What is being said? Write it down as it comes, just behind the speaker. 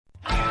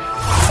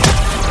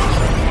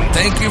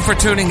Thank you for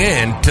tuning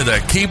in to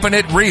the Keeping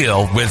It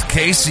Real with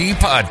KC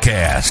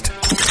podcast,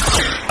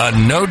 a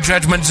no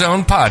judgment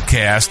zone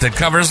podcast that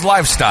covers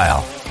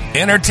lifestyle,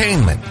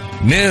 entertainment,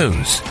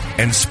 news,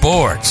 and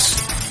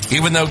sports.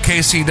 Even though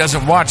KC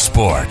doesn't watch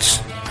sports,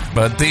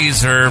 but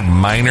these are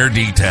minor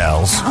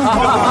details.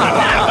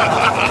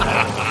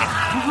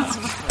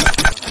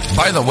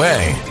 By the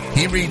way,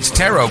 he reads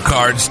tarot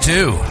cards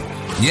too.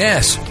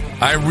 Yes,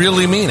 I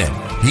really mean it.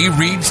 He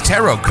reads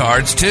tarot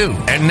cards too.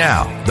 And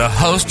now, the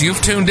host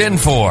you've tuned in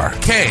for,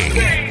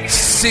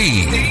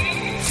 KC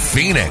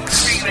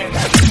Phoenix.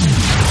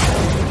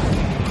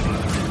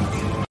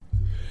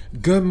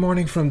 Good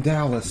morning from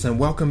Dallas, and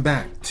welcome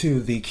back to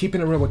the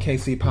Keeping It Real with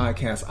KC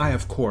podcast. I,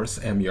 of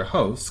course, am your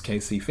host,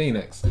 KC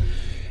Phoenix.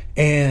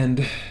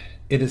 And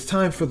it is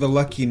time for the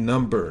lucky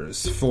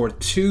numbers for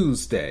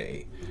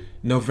Tuesday,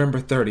 November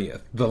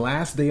 30th, the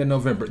last day of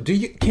November.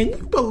 Can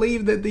you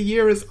believe that the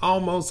year is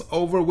almost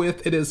over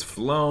with? It has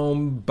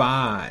flown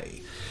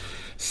by.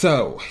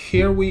 So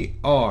here we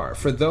are.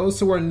 For those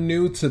who are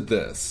new to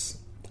this,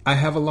 I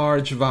have a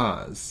large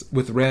vase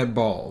with red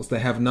balls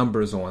that have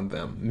numbers on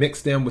them,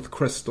 mixed in with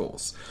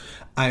crystals.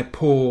 I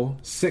pull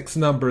 6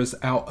 numbers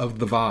out of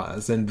the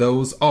vase, and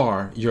those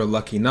are your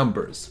lucky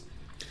numbers.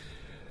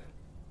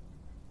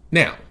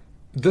 Now,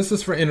 this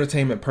is for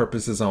entertainment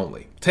purposes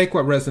only. Take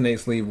what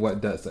resonates, leave what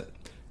doesn't.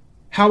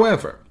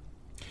 However,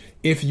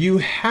 if you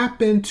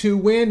happen to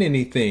win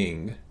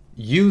anything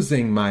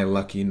using my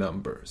lucky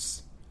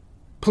numbers,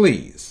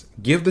 please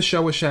give the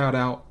show a shout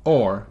out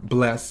or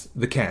bless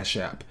the Cash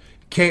App,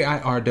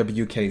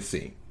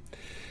 KIRWKC.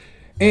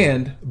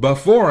 And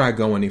before I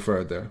go any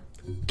further,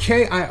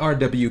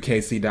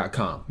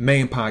 KIRWKC.com,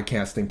 main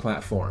podcasting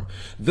platform.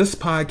 This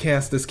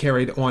podcast is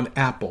carried on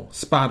Apple,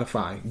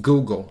 Spotify,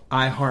 Google,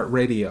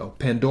 iHeartRadio,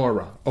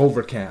 Pandora,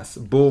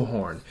 Overcast,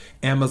 Bullhorn,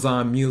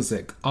 Amazon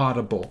Music,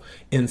 Audible,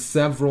 and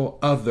several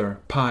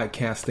other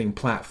podcasting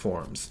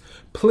platforms.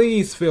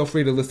 Please feel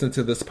free to listen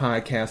to this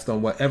podcast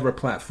on whatever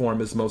platform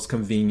is most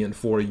convenient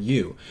for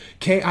you.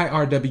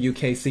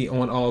 KIRWKC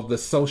on all the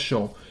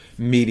social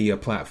media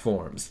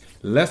platforms.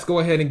 Let's go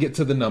ahead and get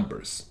to the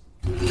numbers.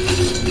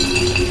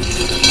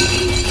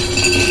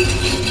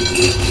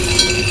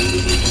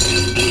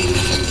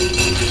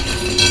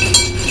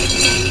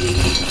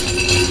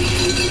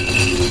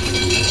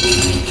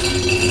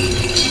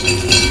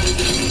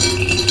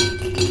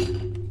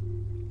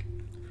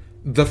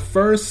 The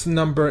first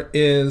number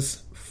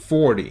is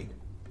 40.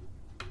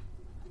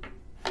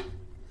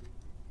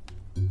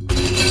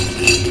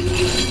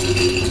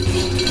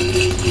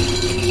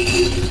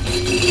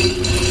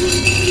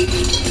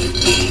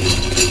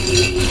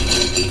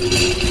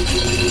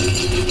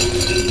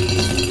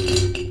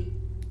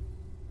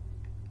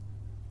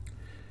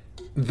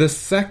 The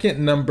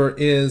second number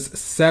is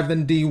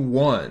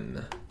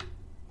 71.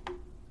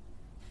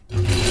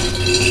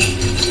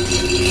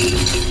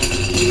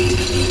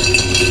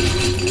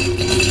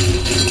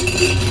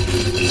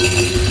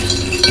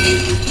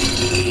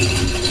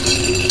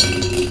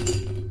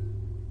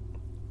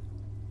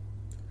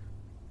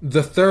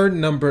 The third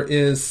number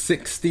is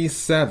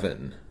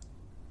 67.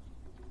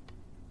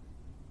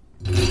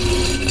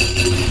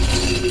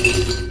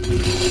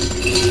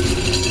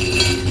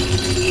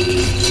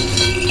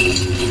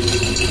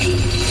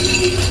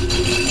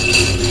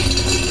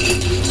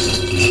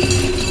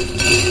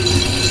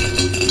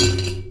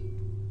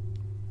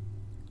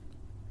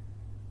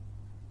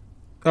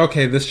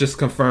 Okay, this just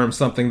confirms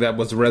something that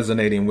was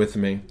resonating with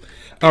me.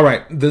 All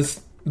right,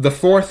 the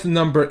fourth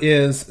number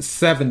is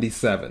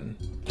 77.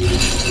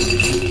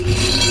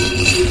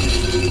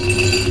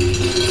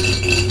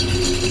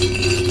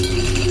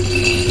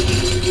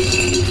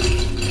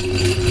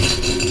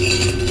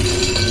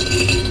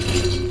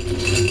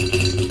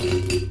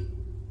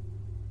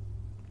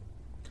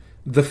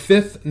 The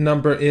fifth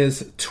number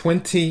is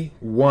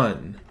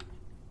 21.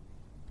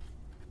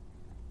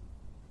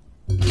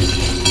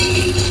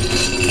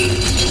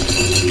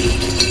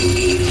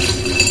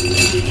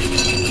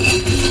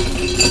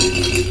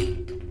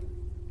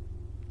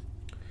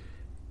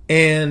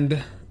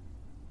 And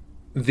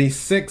the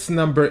sixth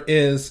number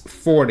is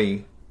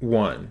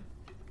 41.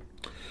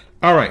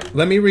 All right,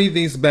 let me read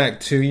these back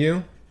to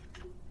you,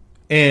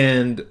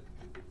 and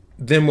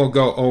then we'll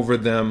go over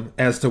them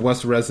as to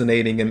what's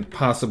resonating and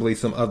possibly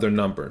some other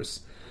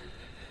numbers.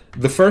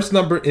 The first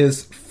number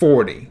is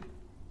 40.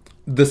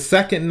 The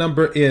second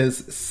number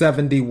is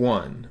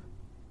 71.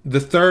 The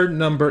third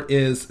number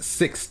is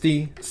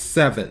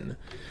 67.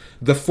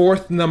 The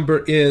fourth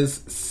number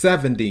is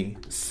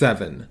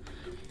 77.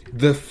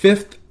 The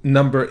fifth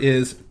number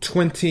is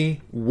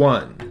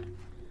 21.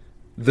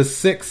 The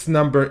sixth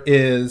number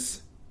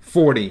is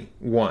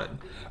 41.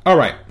 All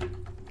right.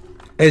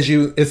 As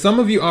some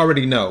of you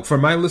already know, for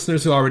my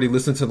listeners who already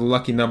listen to the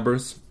lucky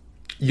numbers,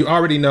 you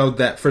already know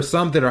that for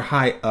some that are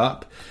high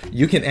up,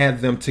 you can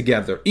add them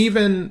together.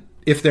 Even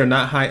if they're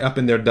not high up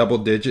in their double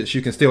digits,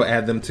 you can still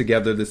add them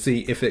together to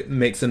see if it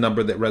makes a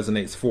number that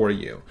resonates for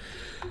you.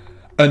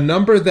 A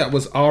number that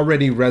was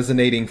already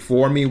resonating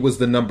for me was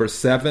the number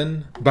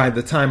 7 by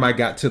the time I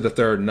got to the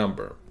third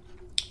number.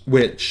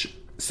 which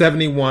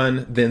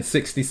 71, then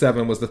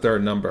 67 was the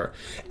third number.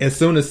 As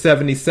soon as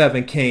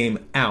 77 came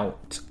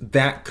out,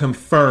 that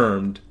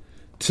confirmed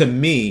to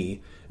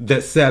me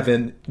that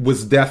 7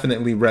 was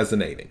definitely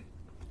resonating.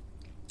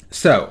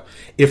 So,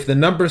 if the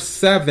number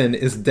 7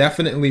 is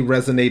definitely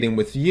resonating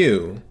with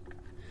you,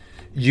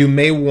 you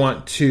may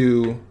want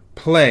to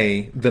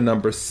play the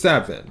number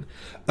 7.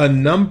 A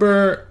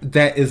number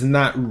that is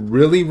not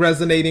really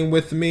resonating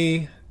with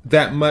me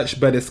that much,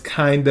 but is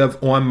kind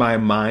of on my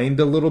mind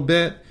a little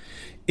bit,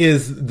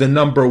 is the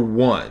number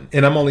 1.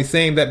 And I'm only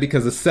saying that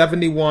because of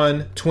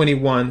 71,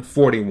 21,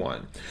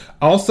 41.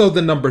 Also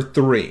the number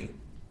 3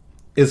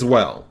 as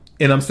well.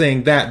 And I'm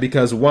saying that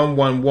because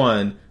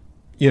 111,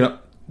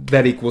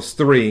 that equals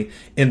 3.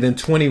 And then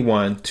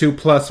 21, 2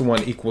 plus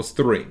 1 equals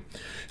 3.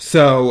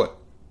 So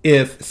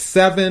if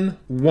 7,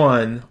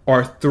 1,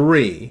 or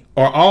 3,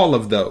 or all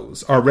of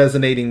those are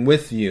resonating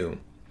with you,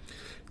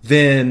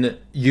 then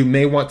you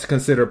may want to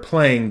consider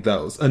playing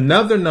those.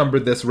 Another number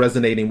that's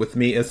resonating with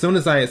me, as soon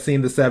as I had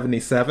seen the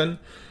 77,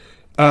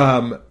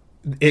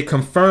 it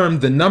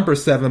confirmed the number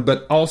 7,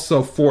 but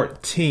also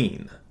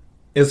 14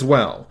 as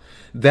well.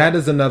 That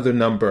is another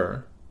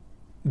number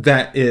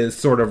that is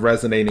sort of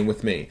resonating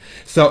with me.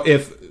 So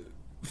if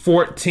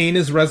 14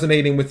 is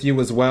resonating with you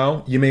as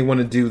well, you may want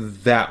to do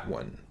that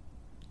one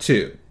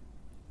too,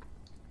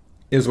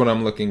 is what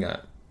I'm looking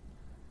at.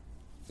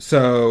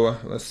 So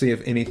let's see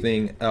if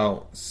anything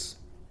else.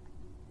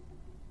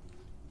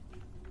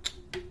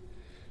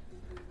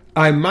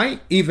 I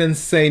might even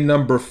say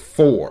number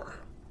 4.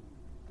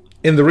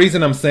 And the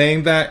reason I'm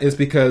saying that is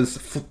because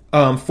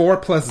 4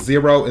 plus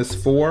 0 is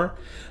 4,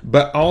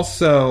 but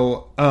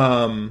also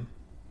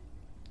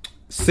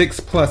 6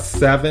 plus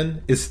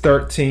 7 is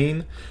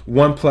 13.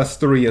 1 plus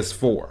 3 is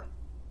 4.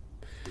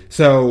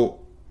 So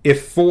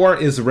if 4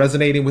 is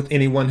resonating with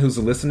anyone who's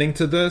listening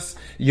to this,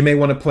 you may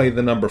want to play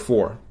the number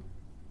 4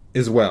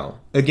 as well.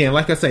 Again,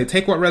 like I say,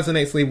 take what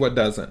resonates, leave what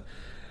doesn't.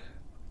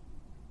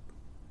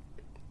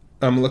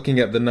 I'm looking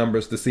at the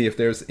numbers to see if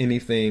there's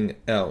anything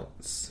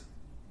else.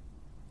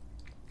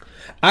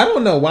 I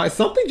don't know why.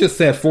 Something just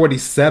said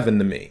 47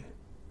 to me.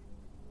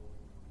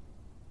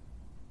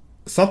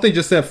 Something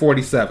just said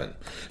 47.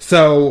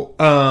 So,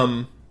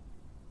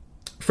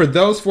 for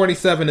those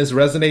 47 is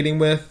resonating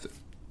with,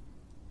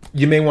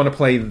 you may want to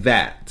play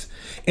that.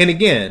 And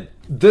again,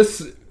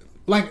 this,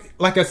 like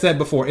I said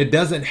before, it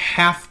doesn't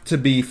have to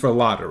be for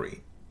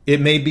lottery.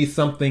 It may be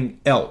something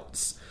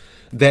else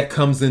that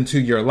comes into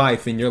your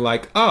life and you're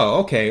like, oh,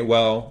 okay,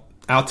 well,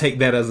 I'll take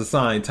that as a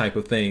sign type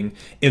of thing.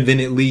 And then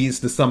it leads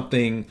to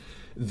something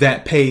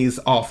that pays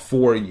off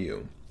for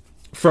you.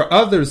 For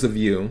others of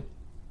you,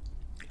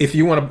 if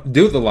you want to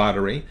do the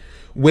lottery,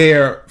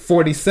 where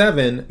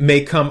 47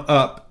 may come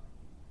up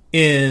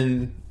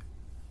in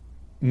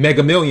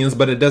Mega Millions,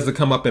 but it doesn't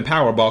come up in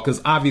Powerball,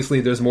 because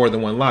obviously there's more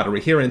than one lottery.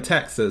 Here in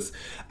Texas,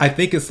 I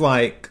think it's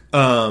like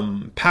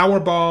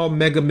Powerball,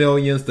 Mega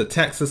Millions, the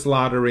Texas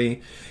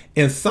Lottery,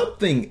 and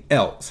something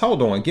else.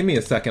 Hold on, give me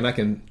a second. I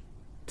can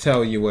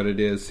tell you what it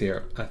is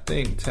here. I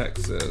think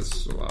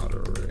Texas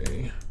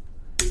Lottery.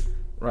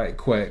 Right,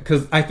 quick.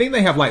 Because I think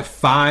they have like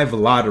 5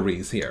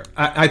 lotteries here.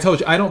 I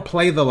told you, I don't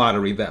play the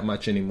lottery that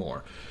much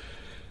anymore.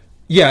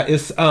 Yeah,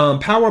 it's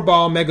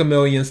Powerball, Mega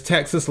Millions,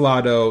 Texas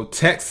Lotto,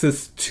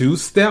 Texas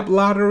Two-Step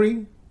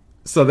Lottery.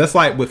 So that's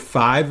like with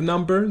 5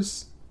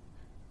 numbers.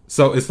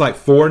 So it's like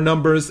 4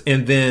 numbers,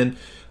 and then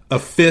the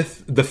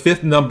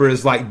fifth number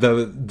is like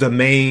the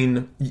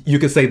main, you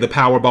could say the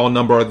Powerball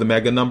number or the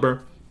Mega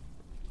number.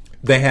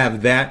 They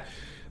have that.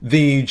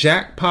 The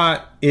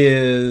jackpot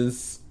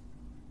is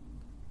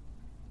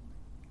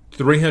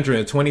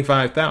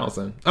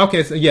 325,000.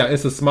 Okay, so yeah,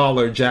 it's a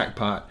smaller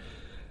jackpot.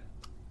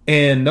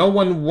 And no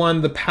one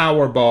won the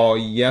Powerball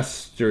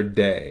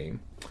yesterday.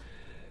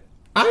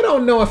 I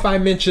don't know if I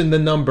mentioned the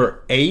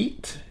number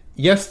 8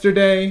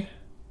 yesterday,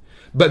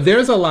 but there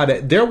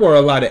were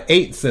a lot of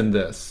 8s in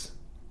this.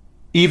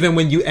 Even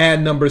when you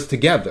add numbers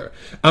together.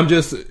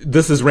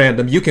 This is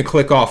random. You can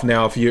click off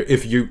now if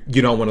you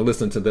don't want to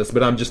listen to this,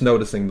 but I'm just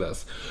noticing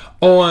this.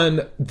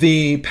 On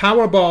the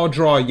Powerball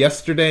draw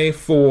yesterday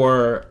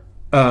for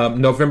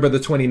November the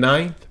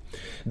 29th,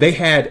 they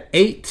had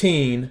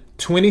 18,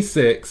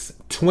 26,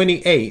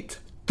 28,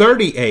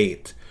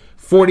 38,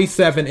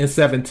 47, and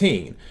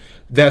 17.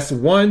 That's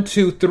 1,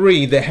 2,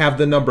 3 that have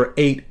the number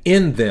 8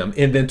 in them.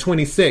 And then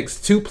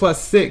 26, 2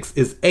 plus 6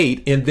 is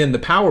 8. And then the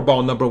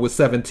Powerball number was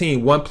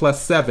 17. 1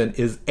 plus 7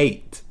 is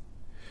 8.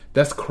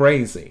 That's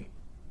crazy.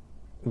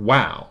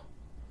 Wow.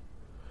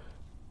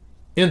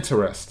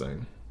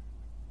 Interesting.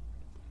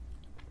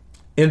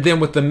 And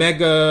then with the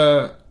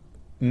Mega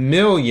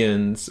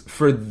Millions,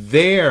 for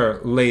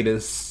their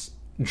latest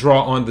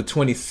draw on the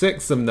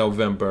 26th of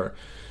November,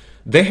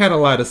 they had a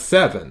lot of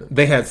 7.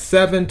 They had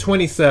 7,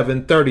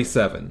 27,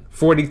 37,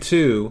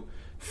 42,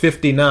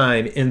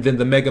 59, and then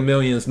the Mega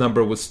Millions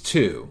number was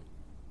 2.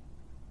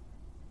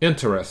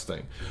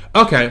 Interesting.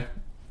 Okay.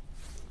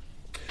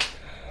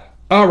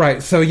 All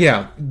right, so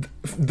yeah,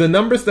 the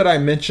numbers that I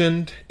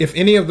mentioned, if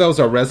any of those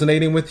are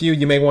resonating with you,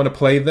 you may want to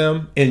play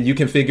them, and you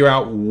can figure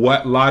out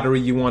what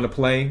lottery you want to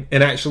play.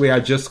 And actually, I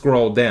just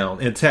scrolled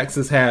down, and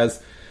Texas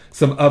has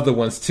some other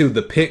ones too.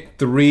 The Pick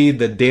 3,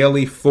 the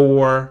Daily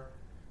 4,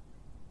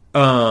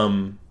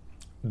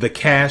 the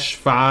Cash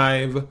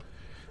 5,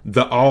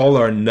 the All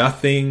or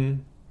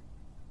Nothing.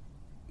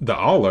 The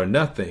All or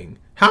Nothing.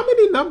 How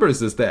many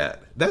numbers is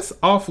that? That's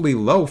awfully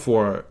low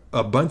for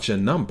a bunch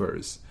of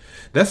numbers.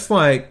 That's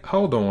like,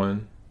 hold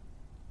on.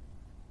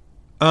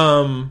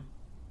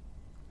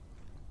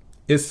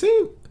 It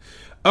seems,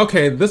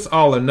 okay, this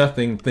All or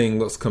Nothing thing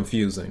looks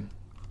confusing.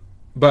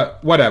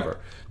 But whatever.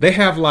 They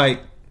have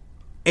like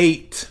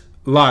 8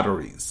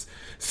 lotteries.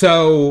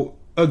 So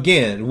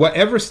again,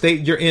 whatever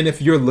state you're in,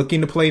 if you're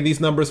looking to play these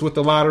numbers with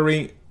the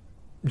lottery,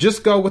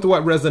 just go with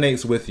what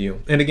resonates with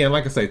you. And again,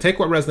 like I say, take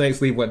what resonates,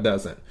 leave what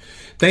doesn't.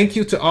 Thank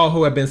you to all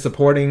who have been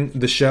supporting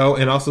the show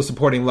and also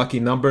supporting Lucky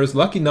Numbers.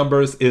 Lucky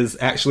Numbers is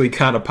actually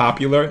kind of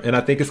popular, and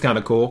I think it's kind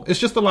of cool. It's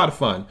just a lot of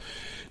fun,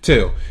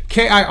 too.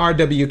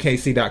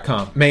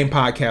 KIRWKC.com, main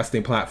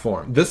podcasting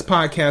platform. This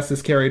podcast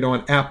is carried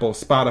on Apple,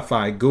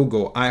 Spotify,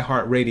 Google,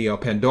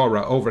 iHeartRadio,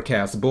 Pandora,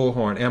 Overcast,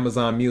 Bullhorn,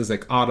 Amazon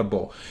Music,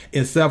 Audible,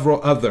 and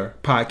several other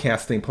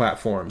podcasting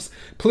platforms.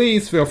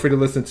 Please feel free to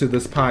listen to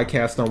this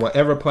podcast on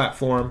whatever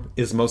platform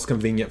is most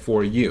convenient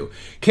for you.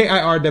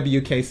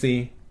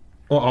 KIRWKC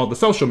on all the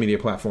social media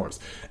platforms.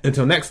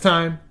 Until next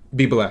time,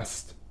 be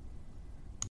blessed.